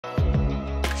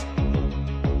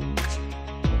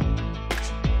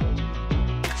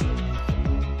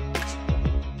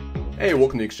Hey,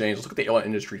 welcome to the exchange. Let's look at the airline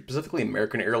industry, specifically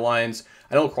American Airlines.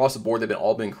 I know across the board they've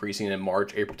all been increasing in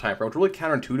March, April timeframe, which is really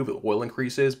counterintuitive with oil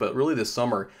increases, but really this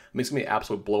summer, it's going to be an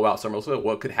absolute blowout summer. Let's look at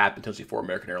what could happen potentially for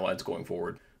American Airlines going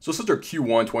forward. So this is their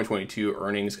Q1 2022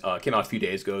 earnings, came out a few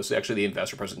days ago. So actually the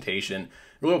investor presentation.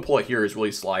 Really what we'll pull it here is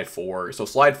really slide 4. So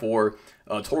slide 4,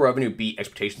 total revenue beat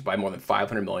expectations by more than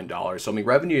 $500 million. So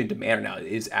revenue and demand now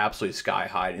is absolutely sky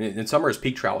high. And in summer is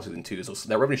peak travel season too. So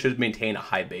that revenue should maintain a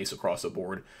high base across the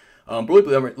board.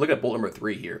 Look at bullet number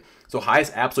 3 here. So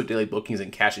highest absolute daily bookings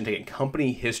and cash intake in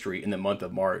company history in the month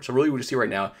of March. So really what you see right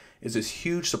now is this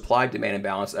huge supply-demand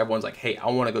imbalance. Everyone's like, hey, I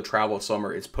want to go travel this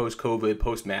summer. It's post-COVID,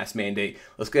 post-mask mandate.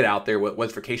 Let's get out there,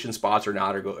 whether vacation spots or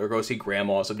not, or go see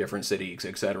grandmas of different cities,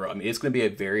 etc. It's going to be a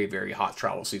very, very hot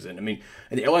travel season. And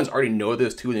the airlines already know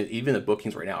this too, and even the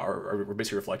bookings right now are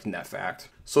basically reflecting that fact.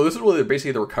 So this is really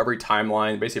basically the recovery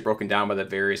timeline, basically broken down by the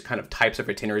various kind of types of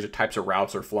itineraries or types of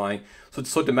routes they're flying.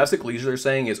 So domestic leisure, they're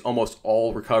saying, is almost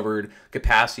all recovered.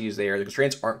 Capacity is there. The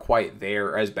constraints aren't quite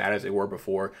there as bad as they were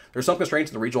before. There's some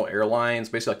constraints in the regional airlines,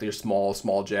 basically like their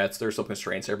small jets. There's some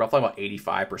constraints there, but about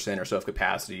 85% or so of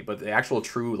capacity. But the actual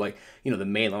true, the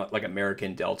main, like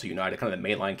American, Delta, United, kind of the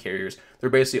mainline carriers, they're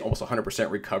basically almost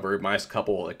 100% recovered, minus a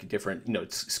couple different,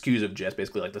 SKUs of jets,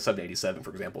 basically like the 787,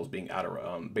 for example, is being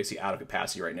basically out of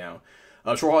capacity right now.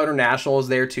 Short-haul international is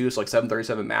there too, so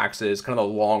 737 Maxes, kind of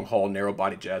the long-haul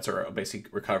narrow-body jets are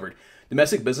basically recovered.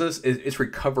 Domestic business is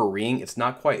recovering. It's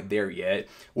not quite there yet,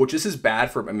 which this is bad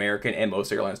for American and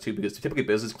most airlines too, because typically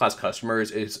business class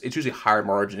customers, it's usually higher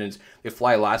margins. They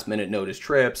fly last-minute notice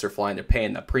trips. They're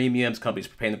paying the premiums. Companies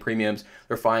are paying the premiums.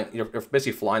 They're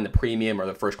basically flying the premium or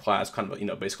the first class kind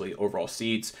of, basically overall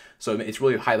seats. So it's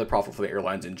really highly profitable for the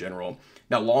airlines in general.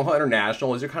 Now, long-haul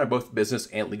international, these are kind of both business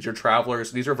and leisure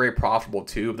travelers. These are very profitable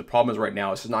too. The problem is right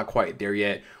now, it's just not quite there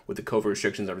yet with the COVID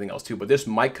restrictions and everything else too. But this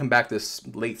might come back this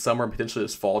late summer, potentially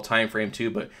this fall time frame too,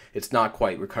 but it's not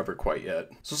quite recovered quite yet.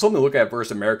 So something to look at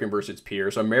versus American versus its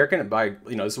peers. So American,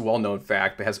 this is a well-known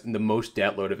fact, but has the most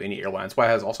debt load of any airline. That's why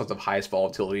it has also the highest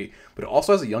volatility, but it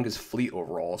also has the youngest fleet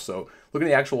overall. So looking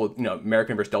at the actual,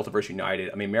 American versus Delta versus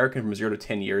United, American from 0 to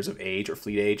 10 years of age or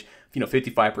fleet age,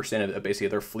 55% of basically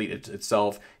their fleet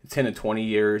itself, 10 to 20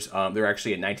 years, they're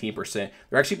actually at 19%.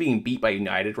 They're actually being beat by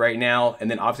United right now. And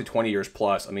then obviously 20 years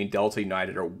plus, Delta,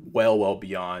 United are well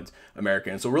beyond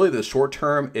American. So really the short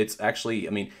term, it's actually,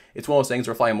 it's one of those things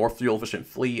where flying a more fuel efficient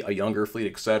fleet, a younger fleet,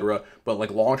 etc. But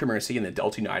long term, you're gonna see in the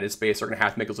Delta United space, they're gonna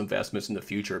have to make those investments in the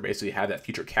future, basically have that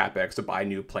future CapEx to buy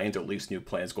new planes or lease new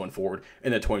planes going forward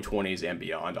in the 2020s and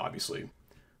beyond, obviously.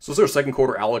 So this is our second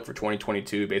quarter outlook for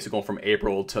 2022, basically going from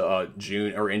April to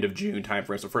June or end of June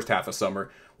timeframe, so first half of summer.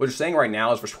 What they're saying right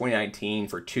now is for 2019,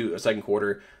 for second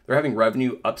quarter, they're having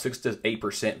revenue up 6 to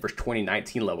 8% versus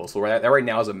 2019 levels. So that right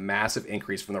now is a massive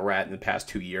increase from the rat in the past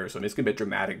 2 years. So it's going to be a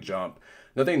dramatic jump.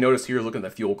 Another thing to notice here is looking at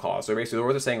the fuel cost. So basically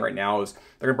what they're saying right now is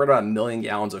they're going to burn about 1 million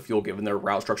gallons of fuel given their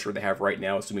route structure they have right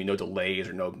now, assuming no delays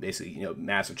or no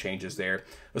massive changes there.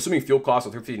 Assuming fuel costs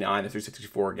of $3.59 to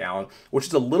 $3.64 a gallon, which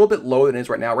is a little bit lower than it is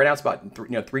right now. Right now it's about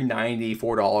 $3.90,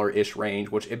 $4-ish range,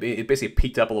 which it basically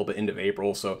peaked up a little bit end of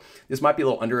April. So this might be a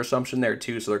little under assumption there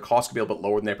too. So their costs could be a little bit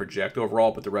lower than they project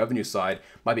overall, but the revenue side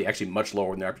might be actually much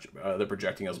lower than they're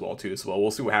projecting as well too. So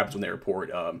we'll see what happens when they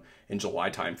report in July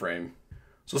timeframe.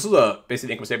 So this is basically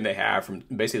the income statement they have from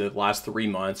basically the last 3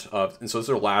 months and so this is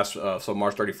their last, so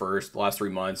March 31st, the last 3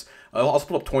 months. I'll also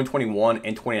put up 2021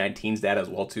 and 2019's data as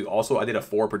well too. Also, I did a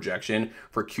forward projection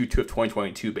for Q2 of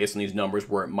 2022 based on these numbers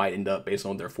where it might end up based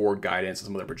on their forward guidance and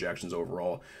some of their projections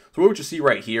overall. So what you see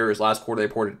right here is last quarter they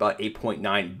reported about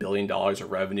 $8.9 billion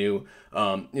of revenue.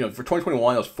 For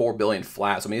 2021 it was $4 billion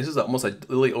flat. So this is almost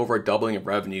literally over a doubling of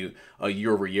revenue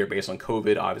year over year based on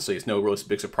COVID. Obviously, it's no really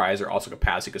big surprise. There are also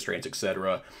capacity constraints,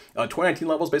 etc. 2019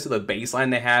 levels, basically the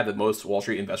baseline they have that most Wall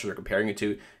Street investors are comparing it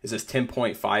to is this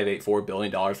 $10.584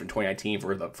 billion from 2019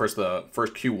 for the first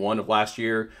Q1 of last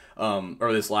year,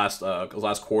 or this last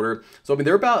quarter. So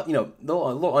they're about a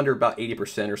little under about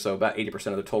 80% or so, about 80%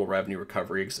 of the total revenue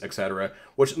recovery, etc.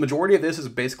 Which the majority of this is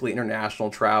basically international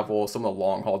travel, some of the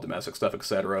long haul domestic stuff,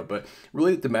 etc. But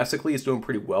really domestically, it's doing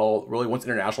pretty well. Really, once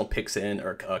international kicks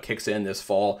in this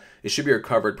fall, it should be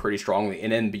recovered pretty strongly,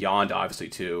 and then beyond, obviously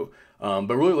too.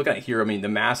 But really looking at here, the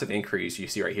massive increase you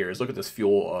see right here is look at this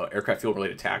aircraft fuel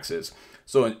related taxes.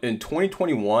 So in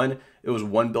 2021, it was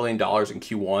 $1 billion in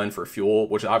Q1 for fuel,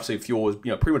 which obviously fuel was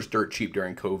pretty much dirt cheap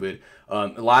during COVID.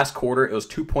 Last quarter, it was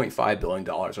 $2.5 billion.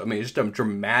 I mean, it's just a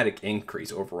dramatic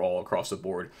increase overall across the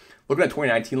board. Looking at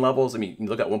 2019 levels, I mean, you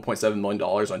look at $1.7 million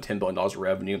on $10 billion of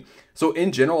revenue. So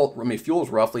in general, I mean, fuel is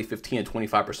roughly 15 to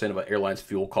 25% of an airline's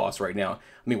fuel costs right now. I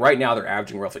mean, right now they're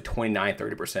averaging roughly 29,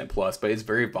 30% plus, but it's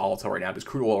very volatile right now because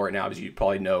crude oil right now, as you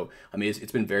probably know, I mean,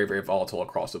 it's been very, very volatile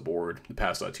across the board the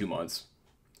past 2 months.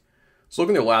 So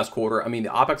looking at the last quarter, I mean, the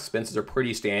OPEX expenses are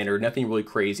pretty standard, nothing really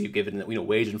crazy given that,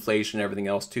 wage inflation and everything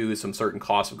else too. Some certain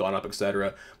costs have gone up,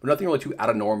 etc. But nothing really too out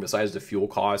of norm besides the fuel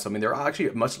costs. I mean, they're actually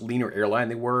a much leaner airline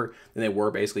than they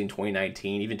were basically in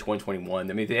 2019, even 2021.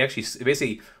 I mean, they actually,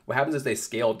 basically, what happens is they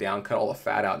scale down, cut all the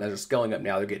fat out, and as they're scaling up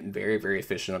now, they're getting very, very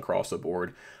efficient across the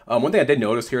board. One thing I did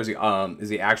notice here is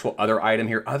the actual other item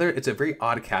here. It's a very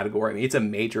odd category. I mean, it's a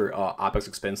major OPEX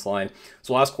expense line.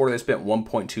 So last quarter they spent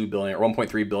 $1.2 billion or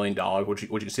 $1.3 billion, which you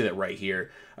can see that right here.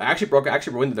 I actually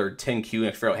went into their 10Q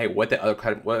and figured out, hey, what it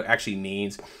actually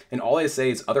means. And all they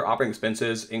say is other operating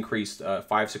expenses increased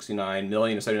 569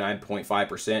 million to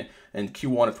 79.5% in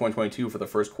Q1 of 2022 for the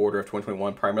first quarter of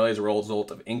 2021, primarily as a result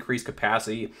of increased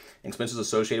capacity and expenses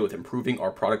associated with improving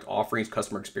our product offerings,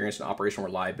 customer experience, and operational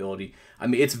reliability. I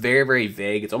mean, it's very, very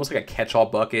vague. It's almost like a catch-all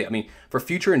bucket. I mean, for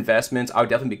future investments, I would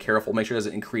definitely be careful, make sure it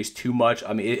doesn't increase too much.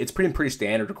 I mean, it's pretty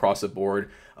standard across the board.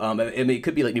 I mean, it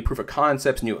could be like new proof of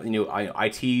concepts, new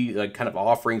IT like kind of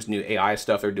offerings, new AI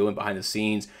stuff they're doing behind the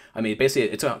scenes. I mean,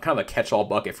 basically, it's kind of a catch-all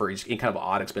bucket for each kind of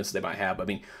odd expenses they might have. I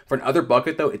mean, for another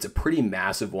bucket though, it's a pretty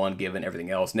massive one given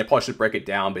everything else, and they probably should break it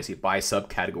down basically by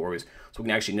subcategories so we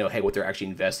can actually know, hey, what they're actually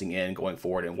investing in going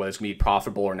forward and whether it's going to be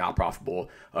profitable or not profitable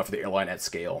for the airline at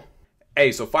scale.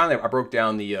 Hey, so finally, I broke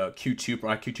down the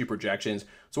Q2 projections.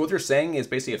 So what they're saying is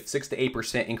basically a 6 to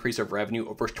 8% increase of revenue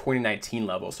over 2019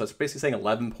 levels. So it's basically saying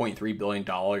 $11.3 billion,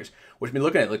 which we're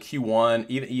looking at like Q1,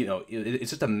 even,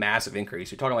 it's just a massive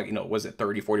increase. You're talking like, was it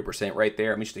 30, 40% right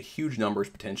there? I mean, just a huge numbers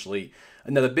potentially.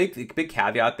 And now the big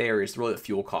caveat there is really the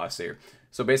fuel costs there.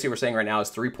 So basically, we're saying right now is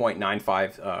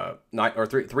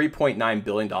 $3.9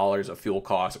 billion of fuel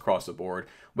costs across the board.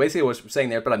 Basically, what we're saying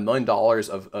there, about $1 million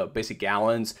of basic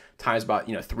gallons times about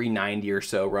 390 or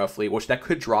so roughly, which that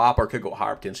could drop or could go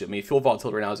higher potentially. I mean, fuel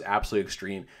volatility right now is absolutely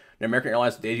extreme. And American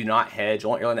Airlines, they do not hedge. The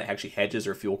only airline that actually hedges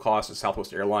their fuel costs is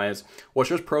Southwest Airlines. Well,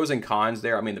 there's pros and cons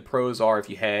there. I mean, the pros are if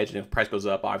you hedge and if the price goes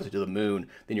up, obviously to the moon,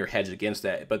 then you're hedged against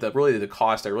that. But really the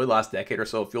cost, really last decade or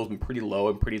so, fuel's been pretty low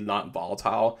and pretty not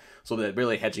volatile. So that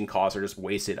really hedging costs are just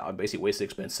basically wasted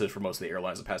expenses for most of the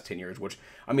airlines the past 10 years, which,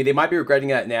 I mean, they might be regretting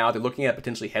that now. They're looking at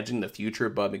potentially hedging in the future,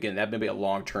 but again, that may be a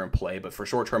long-term play. But for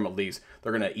short-term at least,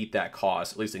 they're going to eat that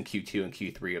cost, at least in Q2 and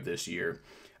Q3 of this year.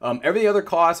 Every other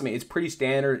cost, I mean, it's pretty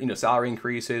standard. Salary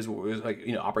increases, like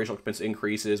operational expense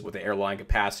increases with the airline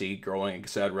capacity growing,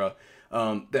 etc.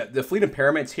 The fleet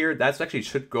impairments here, that's actually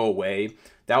should go away.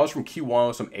 That was from Q1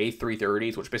 with some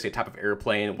A330s, which is basically a type of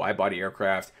airplane, wide-body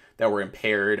aircraft that were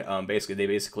impaired. They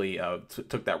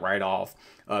took that write-off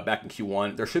back in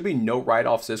Q1. There should be no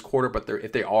write-offs this quarter, but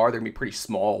if they are, they're going to be pretty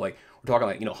small. Like we're talking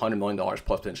like $100 million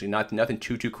plus potentially, nothing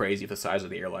too crazy for the size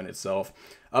of the airline itself.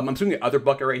 I'm assuming the other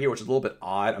bucket right here, which is a little bit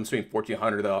odd. I'm assuming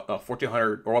 1,400 or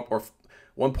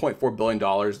 $1.4 billion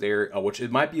there, which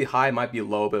it might be high, might be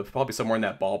low, but probably somewhere in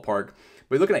that ballpark.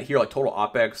 But you're looking at here like total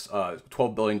OPEX,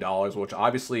 $12 billion, which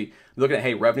obviously you're looking at,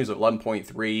 hey, revenues of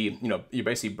 11.3, you're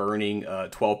basically burning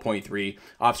 12.3.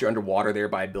 Obviously you're underwater there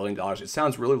by $1 billion. It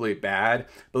sounds really, really bad,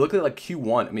 but look at like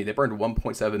Q1. I mean, they burned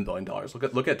 $1.7 billion.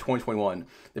 Look at 2021.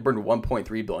 They burned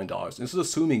 $1.3 billion. And this is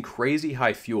assuming crazy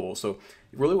high fuel. So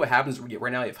really what happens is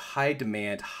right now you have high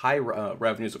demand, high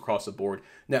revenues across the board.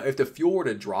 Now, if the fuel were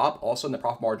to drop, all of a sudden the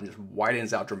profit margin just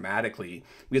widens out dramatically.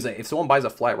 Because if someone buys a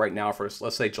flight right now for,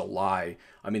 let's say, July,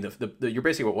 I mean, you're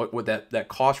basically what that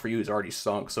cost for you is already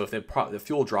sunk. So if the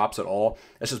fuel drops at all,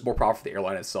 that's just more profit for the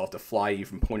airline itself to fly you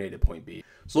from point A to point B.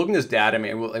 So looking at this data, I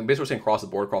mean, basically we're saying across the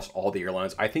board, across all the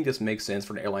airlines, I think this makes sense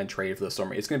for an airline trade for the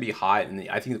summer. It's going to be high, and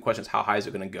I think the question is how high is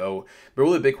it going to go? But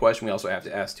really the big question we also have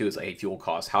to ask too is, hey, fuel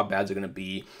costs, how bad is it going to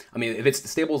be? I mean, if it's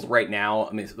stable right now,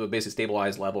 I mean, it's basically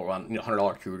stabilized level around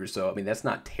 $100 crude or so. I mean, that's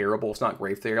not terrible. It's not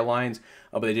great for the airlines,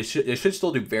 but they should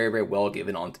still do very, very well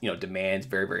given on demand's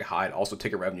very, very high. Also,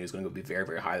 ticket revenue is going to be very,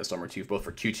 very high this summer too, both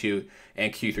for Q2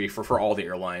 and Q3 for all the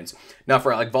airlines. Now,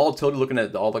 for like volatility, looking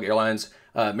at all the airlines,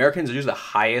 Americans are usually the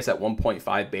highest at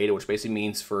 1.5 beta, which basically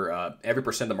means for every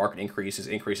percent the market increases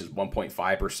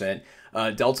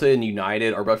 1.5%. Delta and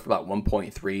United are both about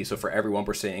 1.3, so for every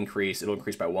 1% increase, it'll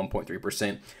increase by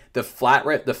 1.3%. The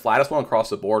flattest one across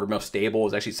the board, or most stable,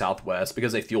 is actually Southwest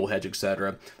because they fuel hedge,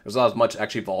 etc. There's not as much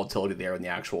actually volatility there in the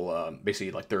actual,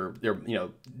 basically like their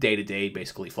day-to-day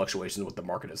basically fluctuations with the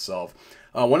market itself.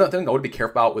 One other thing I would be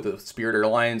careful about with the Spirit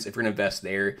Airlines, if you're going to invest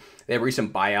there, they have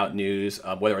recent buyout news,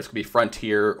 whether it's going to be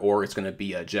Frontier or it's going to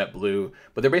be JetBlue.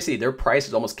 But they're basically, their price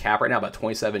is almost capped right now, about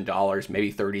 $27,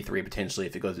 maybe $33 potentially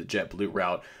if it goes the JetBlue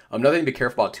route. Another thing to be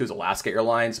careful about too is Alaska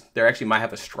Airlines. They actually might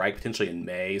have a strike potentially in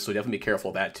May, so definitely be careful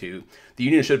of that too. The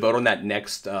union should vote on that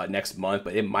next month,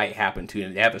 but it might happen too. And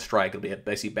if they have a strike, it'll be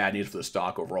basically bad news for the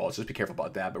stock overall. So just be careful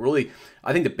about that. But really,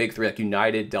 I think the big three, like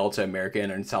United, Delta,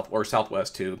 American, and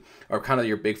Southwest too, are kind of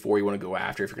your big four you want to go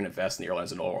after if you're going to invest in the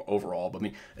airlines and overall. But I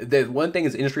mean, the one thing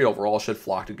is the industry overall should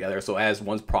flock together. So as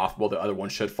one's profitable, the other one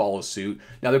should follow suit.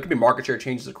 Now there could be market share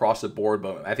changes across the board,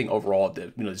 but I think overall,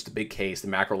 just the big case, the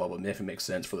macro level, if it makes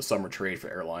sense for the summer trade for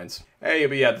airlines. Hey,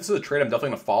 but yeah, this is a trade I'm definitely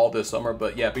going to follow this summer.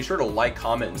 But yeah, be sure to like,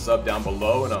 comment, and sub down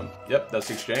below. And yep, that's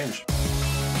the exchange.